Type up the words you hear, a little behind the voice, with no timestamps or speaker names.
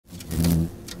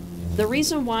The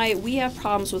reason why we have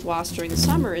problems with wasps during the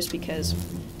summer is because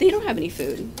they don't have any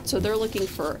food. So they're looking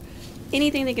for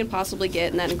anything they can possibly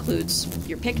get, and that includes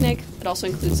your picnic. It also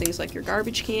includes things like your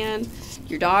garbage can,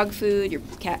 your dog food, your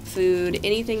cat food,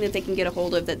 anything that they can get a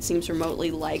hold of that seems remotely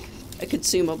like a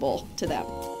consumable to them.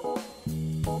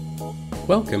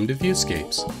 Welcome to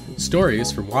Viewscapes,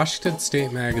 stories from Washington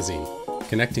State Magazine,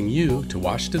 connecting you to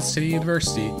Washington State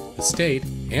University, the state,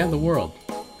 and the world.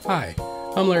 Hi,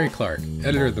 I'm Larry Clark,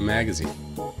 editor of the magazine.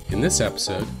 In this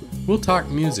episode, we'll talk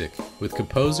music with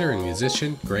composer and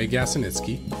musician Greg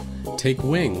Yasinitsky, take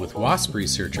wing with wasp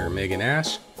researcher Megan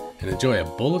Asche, and enjoy a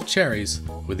bowl of cherries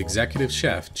with executive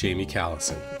chef Jamie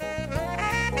Callison.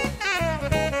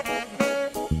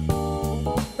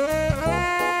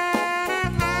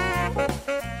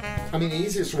 I mean, the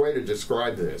easiest way to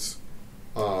describe this,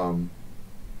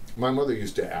 my mother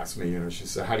used to ask me, she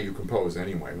said, how do you compose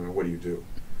anyway? I mean, what do you do?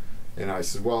 And I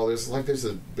said, well,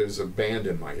 there's a band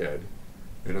in my head,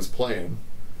 and it's playing,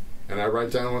 and I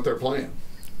write down what they're playing.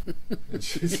 And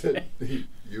she said, you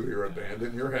hear a band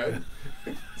in your head?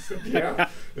 I said, yeah.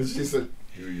 And she said,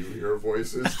 do you hear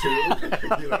voices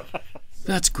too?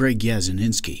 That's Greg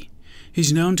Yasinitsky.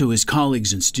 He's known to his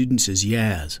colleagues and students as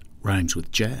Yaz, rhymes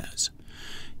with jazz.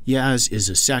 Yaz is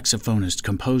a saxophonist,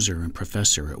 composer, and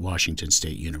professor at Washington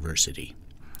State University.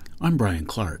 I'm Brian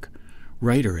Clark,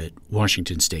 writer at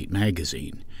Washington State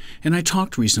Magazine, and I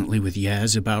talked recently with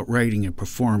Yaz about writing and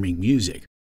performing music.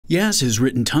 Yaz has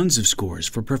written tons of scores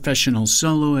for professional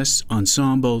soloists,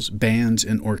 ensembles, bands,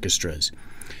 and orchestras.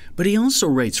 But he also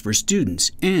writes for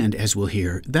students, and, as we'll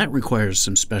hear, that requires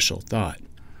some special thought.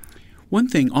 One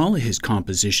thing all of his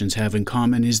compositions have in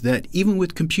common is that, even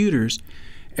with computers,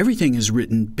 everything is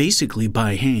written basically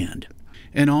by hand,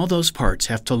 and all those parts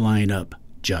have to line up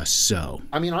just so.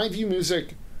 I mean, I view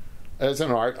music as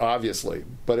an art, obviously,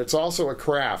 but it's also a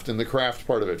craft, and the craft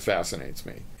part of it fascinates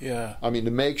me. Yeah. I mean,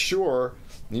 to make sure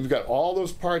you've got all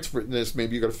those parts for this,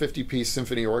 maybe you've got a 50-piece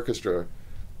symphony orchestra,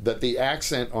 that the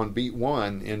accent on beat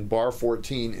 1 in bar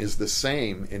 14 is the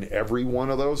same in every one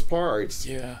of those parts,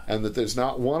 and that there's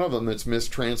not one of them that's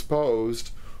mistransposed,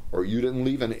 or you didn't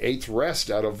leave an eighth rest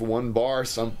out of one bar.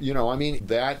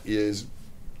 That is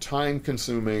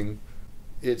time-consuming.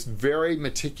 It's very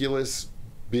meticulous,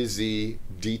 busy,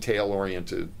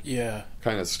 detail-oriented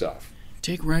kind of stuff.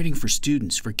 Take writing for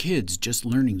students, for kids just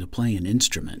learning to play an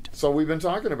instrument. So we've been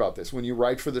talking about this. When you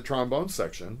write for the trombone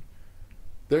section,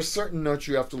 there's certain notes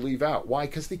you have to leave out. Why?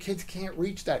 Because the kids can't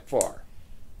reach that far.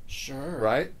 Sure.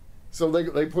 Right? So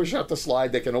they push out the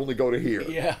slide, they can only go to here.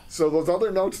 Yeah. So those other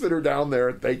notes that are down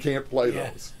there, they can't play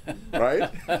those.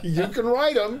 Right? You can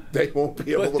write them, they won't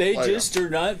be able to play them. But they just are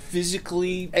not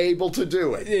physically able to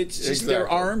do it. It's just their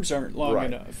arms aren't long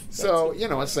enough. So, it's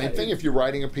the same thing. If you're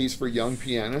writing a piece for young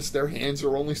pianists, their hands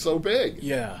are only so big.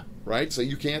 Yeah. Right? So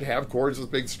you can't have chords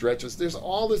with big stretches. There's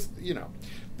all this,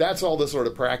 that's all the sort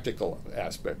of practical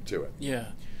aspect to it.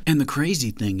 Yeah. And the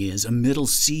crazy thing is, a middle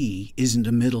C isn't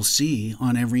a middle C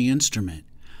on every instrument.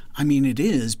 I mean, it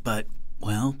is, but,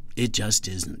 well, it just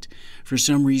isn't. For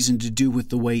some reason to do with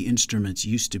the way instruments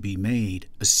used to be made,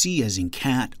 a C as in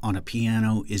cat on a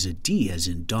piano is a D as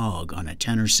in dog on a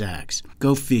tenor sax.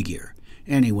 Go figure.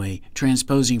 Anyway,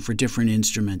 transposing for different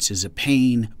instruments is a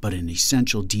pain, but an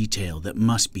essential detail that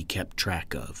must be kept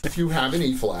track of. If you have an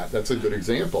E flat, that's a good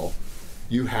example.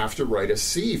 You have to write a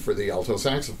C for the alto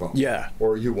saxophone. Yeah.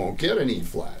 Or you won't get an E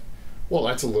flat. Well,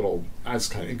 that's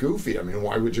kind of goofy. I mean,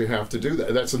 why would you have to do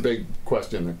that? That's a big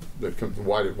question that comes,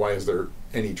 why is there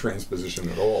any transposition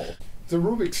at all? It's a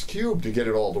Rubik's Cube to get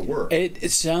it all to work.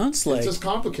 It sounds like... It's just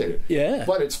complicated. Yeah.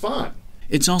 But it's fun.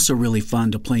 It's also really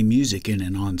fun to play music in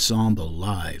an ensemble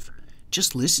live.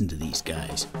 Just listen to these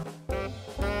guys.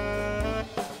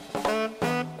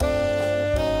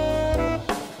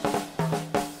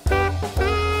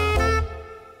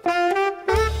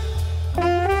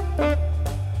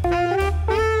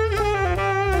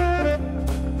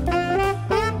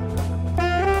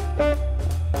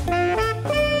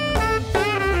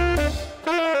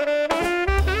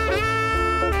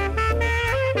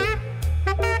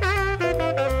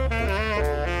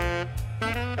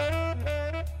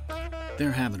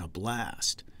 They're having a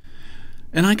blast.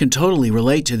 And I can totally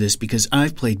relate to this because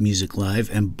I've played music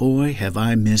live, and boy, have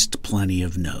I missed plenty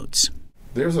of notes.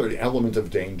 There's an element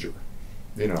of danger,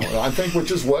 I think,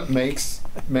 which is what makes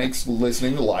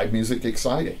listening to live music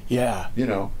exciting. Yeah.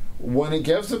 When it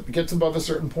gets above a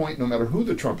certain point, no matter who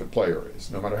the trumpet player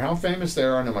is, no matter how famous they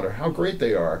are, no matter how great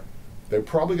they are, they're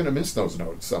probably going to miss those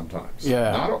notes sometimes.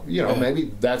 Yeah. Not,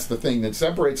 maybe that's the thing that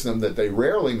separates them, that they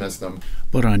rarely miss them.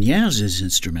 But on Yaz's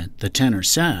instrument, the tenor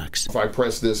sax, If I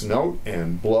press this note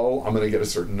and blow, I'm going to get a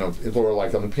certain note. Or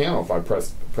like on the piano, if I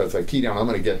press that key down, I'm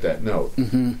going to get that note.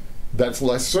 Mm-hmm. That's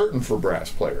less certain for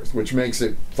brass players, which makes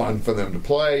it fun for them to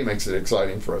play, makes it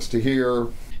exciting for us to hear.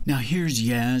 Now here's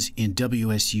Yaz in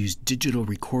WSU's digital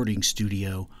recording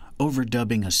studio,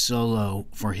 overdubbing a solo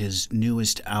for his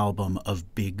newest album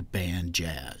of big band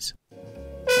jazz.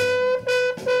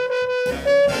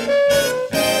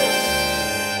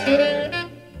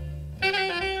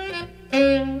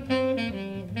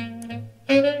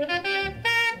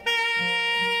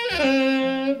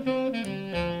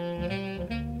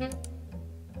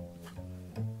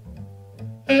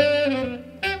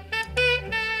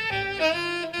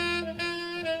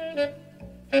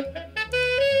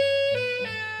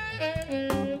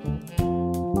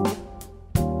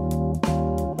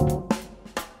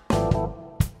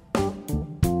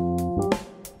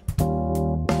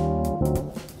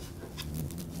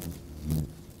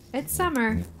 It's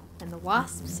summer, and the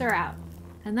wasps are out.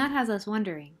 And that has us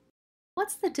wondering,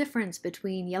 what's the difference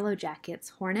between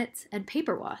yellowjackets, hornets, and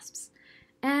paper wasps?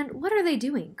 And what are they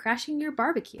doing, crashing your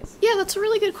barbecue? Yeah, that's a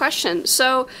really good question.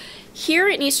 So here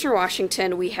in eastern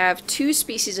Washington, we have two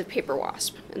species of paper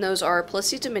wasp, and those are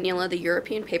Polypsis dominula, the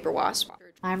European paper wasp.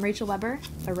 I'm Rachel Weber,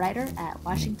 a writer at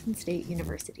Washington State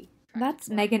University. That's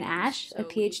Megan Asche, a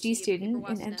PhD student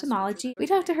in entomology. We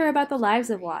talked to her about the lives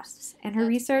of wasps and her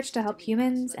research to help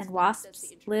humans and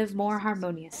wasps live more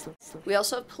harmoniously. We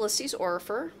also have Polypsis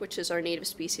aurifer, which is our native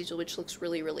species, which looks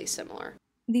really, really similar.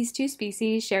 These two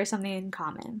species share something in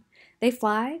common. They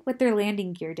fly with their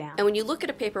landing gear down. And when you look at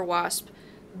a paper wasp,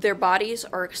 their bodies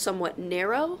are somewhat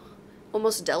narrow,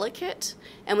 almost delicate,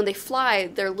 and when they fly,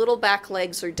 their little back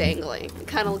legs are dangling. It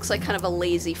kind of looks like kind of a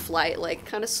lazy flight, like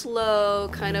kind of slow,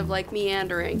 kind of like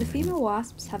meandering. The female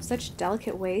wasps have such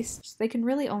delicate waists, they can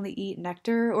really only eat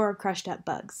nectar or crushed up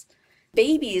bugs.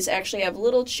 Babies actually have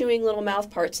little chewing little mouth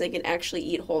parts. They can actually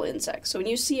eat whole insects. So when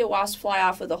you see a wasp fly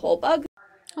off with a whole bug,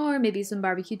 Or maybe some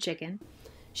barbecue chicken,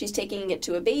 she's taking it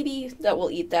to a baby that will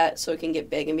eat that so it can get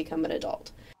big and become an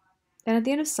adult. And at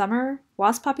the end of summer,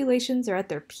 wasp populations are at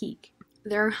their peak.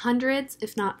 There are hundreds,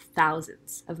 if not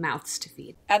thousands, of mouths to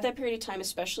feed. At that period of time,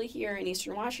 especially here in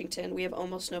eastern Washington, we have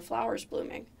almost no flowers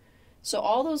blooming. So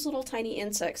all those little tiny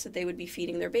insects that they would be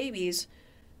feeding their babies,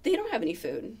 they don't have any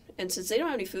food. And since they don't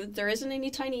have any food, there isn't any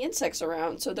tiny insects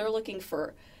around. So they're looking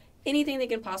for anything they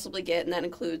can possibly get, and that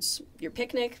includes your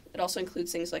picnic. It also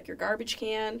includes things like your garbage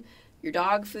can, your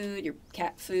dog food, your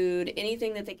cat food,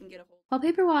 anything that they can get a hold of. While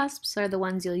paper wasps are the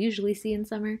ones you'll usually see in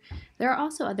summer, there are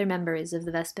also other members of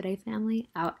the Vespidae family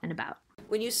out and about.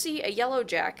 When you see a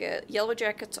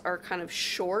yellowjackets are kind of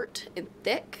short and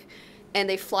thick, and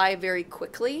they fly very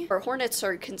quickly. Or hornets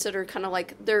are considered kind of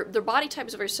like, their body type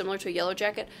is very similar to a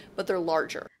yellowjacket, but they're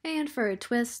larger. And for a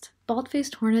twist,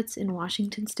 bald-faced hornets in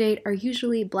Washington state are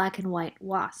usually black and white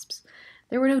wasps.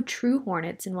 There were no true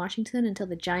hornets in Washington until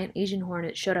the giant Asian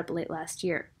hornet showed up late last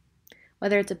year.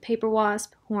 Whether it's a paper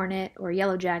wasp, hornet, or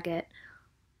yellowjacket,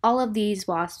 all of these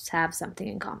wasps have something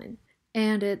in common.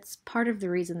 And it's part of the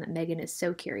reason that Megan is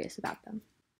so curious about them.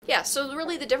 Yeah, so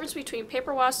really the difference between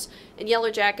paper wasps and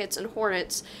yellowjackets and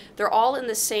hornets, they're all in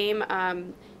the same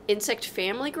insect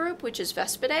family group, which is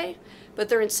Vespidae, but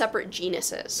they're in separate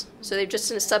genuses. So they're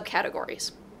just in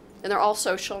subcategories. And they're all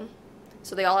social.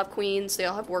 So they all have queens, they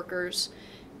all have workers,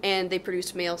 and they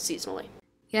produce males seasonally.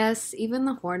 Yes, even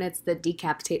the hornets that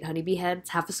decapitate honeybee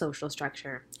heads have a social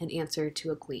structure and answer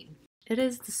to a queen. It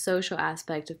is the social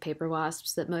aspect of paper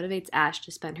wasps that motivates Asche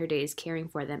to spend her days caring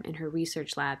for them in her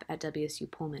research lab at WSU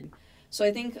Pullman. So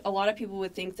I think a lot of people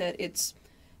would think that it's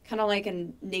kind of like a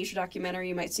nature documentary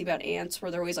you might see about ants, where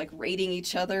they're always like raiding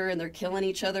each other and they're killing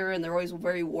each other and they're always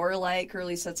very warlike, or at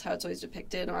least that's how it's always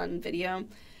depicted on video.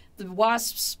 The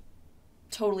wasps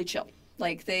totally chill.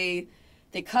 Like they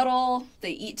cuddle,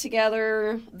 they eat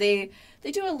together, they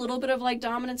do a little bit of like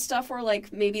dominant stuff where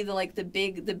like maybe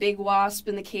the big wasp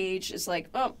in the cage is like,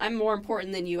 oh, I'm more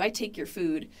important than you, I take your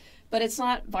food. But it's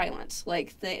not violent.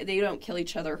 Like they don't kill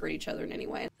each other or hurt each other in any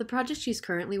way. The project she's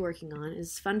currently working on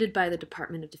is funded by the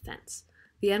Department of Defense.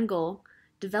 The end goal,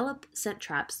 develop scent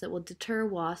traps that will deter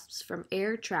wasps from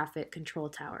air traffic control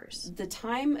towers. The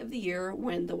time of the year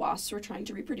when the wasps are trying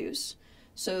to reproduce.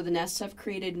 So the nests have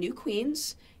created new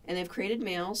queens, and they've created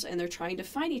males, and they're trying to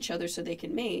find each other so they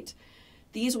can mate.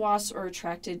 These wasps are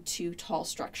attracted to tall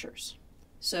structures.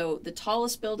 So the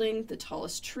tallest building, the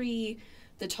tallest tree,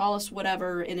 the tallest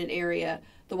whatever in an area,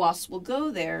 the wasps will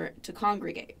go there to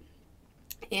congregate.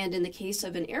 And in the case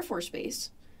of an Air Force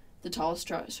base, the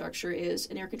tallest structure is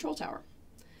an air control tower.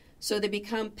 So they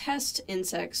become pest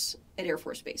insects at Air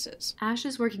Force bases. Asche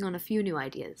is working on a few new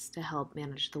ideas to help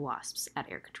manage the wasps at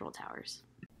air control towers.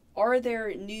 Are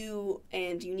there new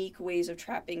and unique ways of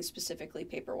trapping specifically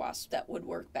paper wasps that would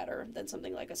work better than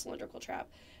something like a cylindrical trap?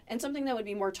 And something that would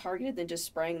be more targeted than just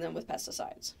spraying them with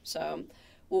pesticides. So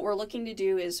what we're looking to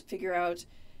do is figure out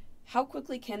how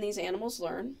quickly can these animals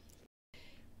learn.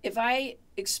 If I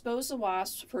expose the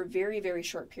wasps for a very, very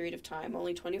short period of time,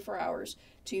 only 24 hours,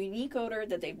 to a unique odor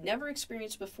that they've never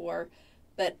experienced before,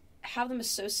 but have them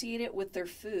associate it with their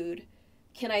food,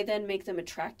 can I then make them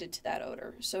attracted to that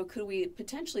odor? So could we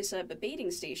potentially set up a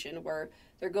baiting station where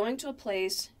they're going to a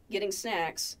place, getting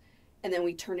snacks, and then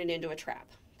we turn it into a trap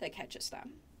that catches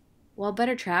them? While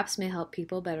better traps may help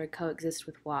people better coexist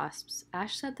with wasps,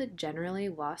 Asche said that generally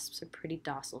wasps are pretty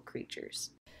docile creatures.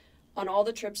 On all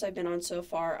the trips I've been on so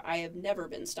far, I have never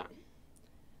been stung.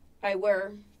 I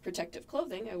wear protective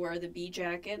clothing. I wear the bee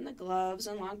jacket and the gloves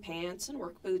and long pants and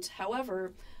work boots.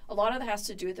 However, a lot of that has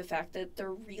to do with the fact that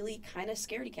they're really kind of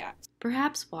scaredy cats.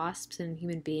 Perhaps wasps and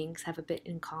human beings have a bit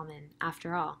in common,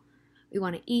 after all. We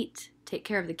want to eat, take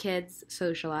care of the kids,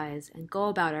 socialize, and go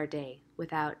about our day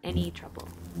without any trouble.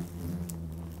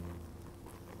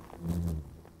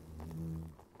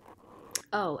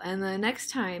 Oh, and the next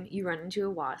time you run into a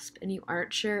wasp and you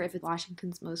aren't sure if it's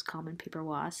Washington's most common paper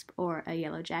wasp or a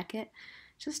yellowjacket,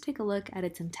 just take a look at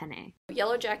its antennae.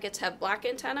 Yellowjackets have black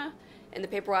antennae, and the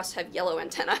paper wasps have yellow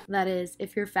antennae. That is,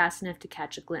 if you're fast enough to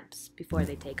catch a glimpse before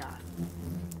they take off.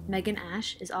 Megan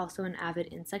Asche is also an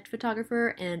avid insect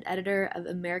photographer and editor of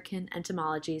American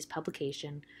Entomology's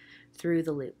publication, Through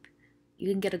the Loop. You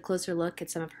can get a closer look at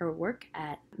some of her work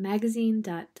at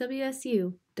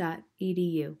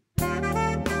magazine.wsu.edu.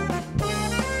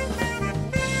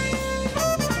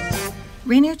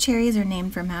 Rainier cherries are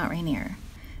named for Mount Rainier,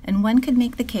 and one could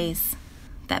make the case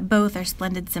that both are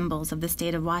splendid symbols of the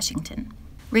state of Washington.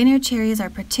 Rainier cherries are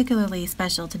particularly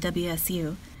special to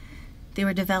WSU. They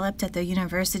were developed at the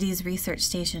university's research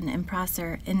station in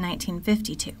Prosser in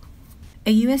 1952.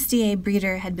 A USDA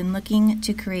breeder had been looking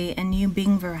to create a new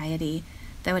Bing variety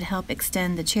that would help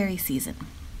extend the cherry season.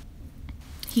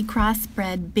 He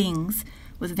crossbred Bings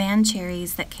with Van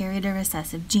cherries that carried a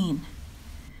recessive gene.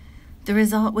 The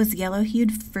result was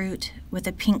yellow-hued fruit with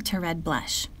a pink to red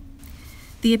blush.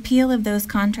 The appeal of those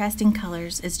contrasting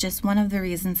colors is just one of the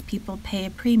reasons people pay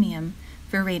a premium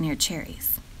for Rainier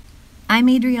cherries. I'm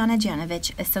Adriana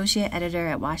Janovich, Associate Editor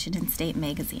at Washington State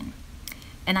Magazine,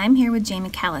 and I'm here with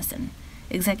Jamie Callison,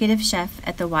 Executive Chef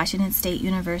at the Washington State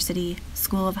University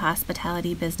School of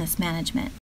Hospitality Business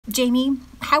Management. Jamie,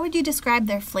 how would you describe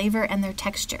their flavor and their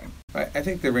texture? I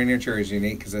think the Rainier cherry is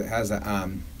unique because it has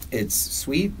a it's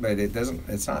sweet, but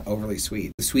it's not overly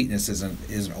sweet. The sweetness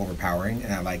isn't overpowering,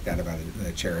 and I like that about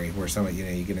the cherry. Where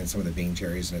you get in some of the Bing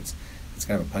cherries, and it's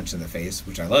kind of a punch in the face,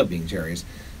 which I love Bing cherries.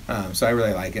 So I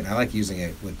really like it. And I like using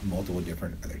it with multiple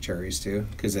different other cherries too,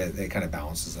 because it kind of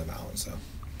balances them out. So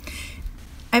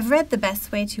I've read the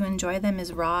best way to enjoy them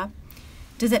is raw.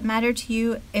 Does it matter to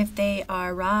you if they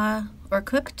are raw or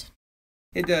cooked?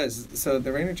 It does. So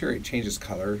the Rainier cherry changes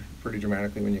color pretty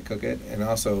dramatically when you cook it, and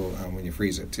also when you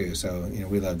freeze it too. So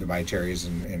we love to buy cherries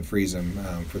and freeze them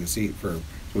so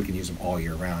we can use them all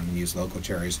year round and use local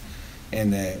cherries.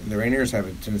 And the Rainiers have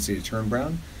a tendency to turn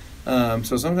brown.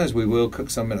 So sometimes we will cook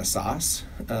some in a sauce.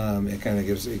 It kind of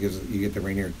gives you get the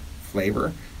Rainier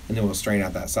flavor, and then we'll strain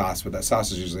out that sauce. But that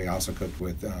sauce is usually also cooked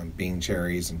with Bing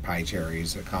cherries and pie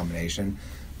cherries, a combination.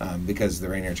 Because the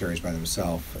Rainier cherries by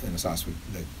themselves in the sauce,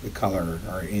 the color,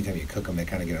 or anytime you cook them, they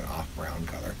kind of get an off brown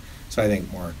color. So I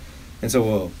think more, and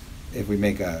so if we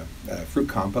make a fruit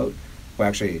compote, we'll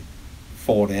actually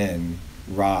fold in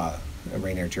raw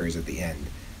Rainier cherries at the end,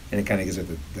 and it kind of gives it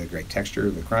the great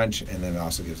texture, the crunch, and then it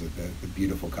also gives it the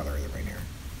beautiful color of the Rainier.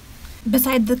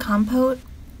 Besides the compote,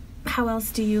 how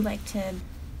else do you like to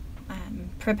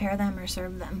prepare them or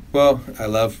serve them? Well, I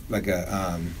love like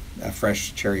a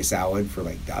fresh cherry salad for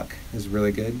like duck is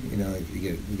really good.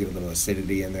 You get a little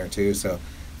acidity in there too. So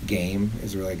game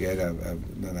is really good.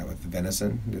 I've done that with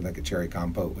venison. Do like a cherry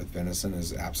compote with venison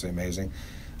is absolutely amazing.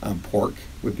 Pork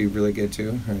would be really good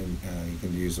too. And you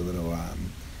can use a little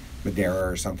Madeira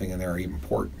or something in there, or even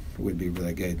pork would be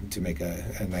really good to make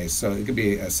a nice. So it could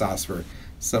be a sauce for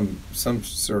some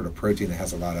sort of protein that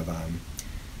has a lot of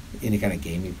any kind of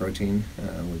gamey protein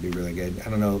would be really good. I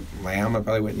don't know, lamb I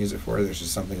probably wouldn't use it for. There's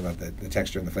just something about the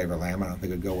texture and the flavor of lamb I don't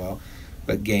think would go well.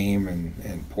 But game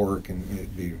and pork, and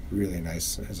it'd be really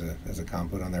nice as a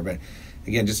compote on there. But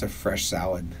again, just a fresh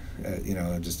salad,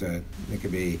 it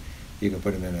could be, you can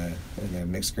put them in a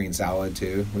mixed green salad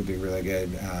too, would be really good.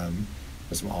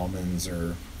 with some almonds,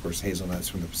 or of course hazelnuts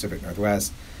from the Pacific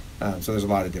Northwest. So there's a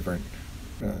lot of different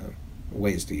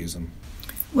ways to use them.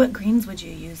 What greens would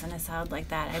you use in a salad like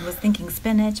that? I was thinking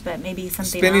spinach, but maybe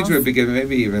something Spinach else. would be good.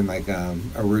 Maybe even like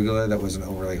arugula that wasn't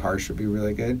overly harsh would be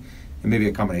really good. And maybe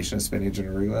a combination of spinach and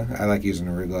arugula. I like using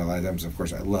arugula a lot of times. Of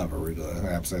course, I love arugula. I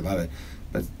absolutely love it.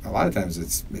 But a lot of times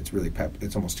it's really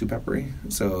it's almost too peppery.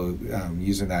 So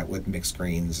using that with mixed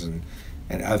greens and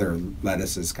other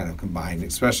lettuces kind of combined,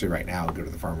 especially right now, go to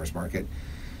the farmer's market.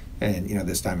 And,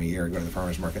 this time of year, go to the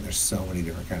farmer's market, and there's so many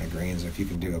different kind of greens. If you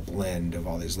can do a blend of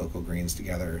all these local greens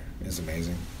together, it's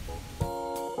amazing.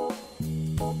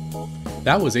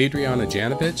 That was Adriana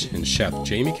Janovich and Chef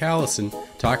Jamie Callison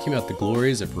talking about the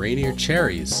glories of Rainier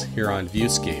cherries here on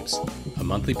Viewscapes, a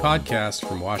monthly podcast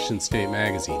from Washington State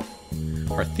Magazine.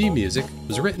 Our theme music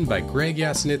was written by Greg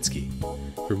Yasinitsky.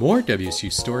 For more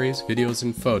WSU stories, videos,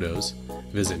 and photos,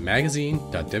 visit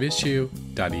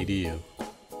magazine.wsu.edu.